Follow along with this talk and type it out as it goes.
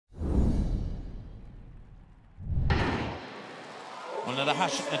Well,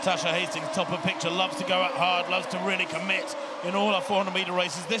 Natasha Hastings, top of picture, loves to go out hard, loves to really commit in all her 400-metre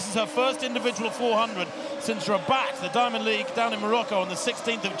races. This is her first individual 400 since Rabat, the Diamond League down in Morocco on the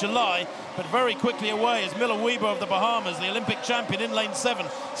 16th of July, but very quickly away is Miller-Uibo of the Bahamas, the Olympic champion in lane 7,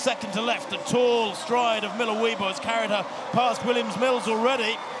 second to left. The tall stride of Miller-Uibo has carried her past Williams Mills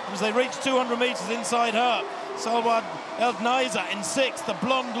already as they reach 200 metres inside her. Salwad El-Naiza in 6th, the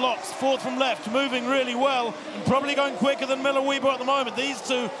blonde locks, 4th from left, moving really well and probably going quicker than Miller-Uibo at the moment. These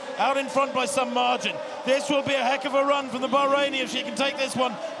two out in front by some margin. This will be a heck of a run from the Bahraini if she can take this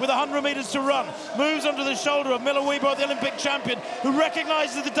one with 100 metres to run. Moves onto the shoulder of Miller-Uibo, the Olympic champion, who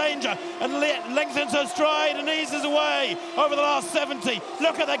recognises the danger and lengthens her stride and eases away over the last 70.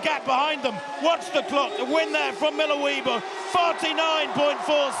 Look at the gap behind them. Watch the clock. The win there from Miller-Uibo,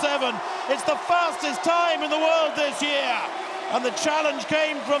 49.47. It's the fastest time in the world this year. And the challenge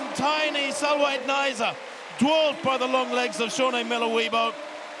came from tiny Salwa El-Naiza, dwarfed by the long legs of Shaunae Miller-Uibo.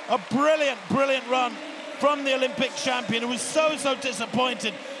 A brilliant, brilliant run from the Olympic champion, who was so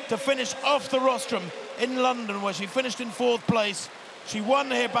disappointed to finish off the rostrum in London, where she finished in 4th place. She won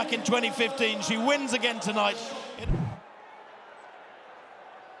here back in 2015. She wins again tonight.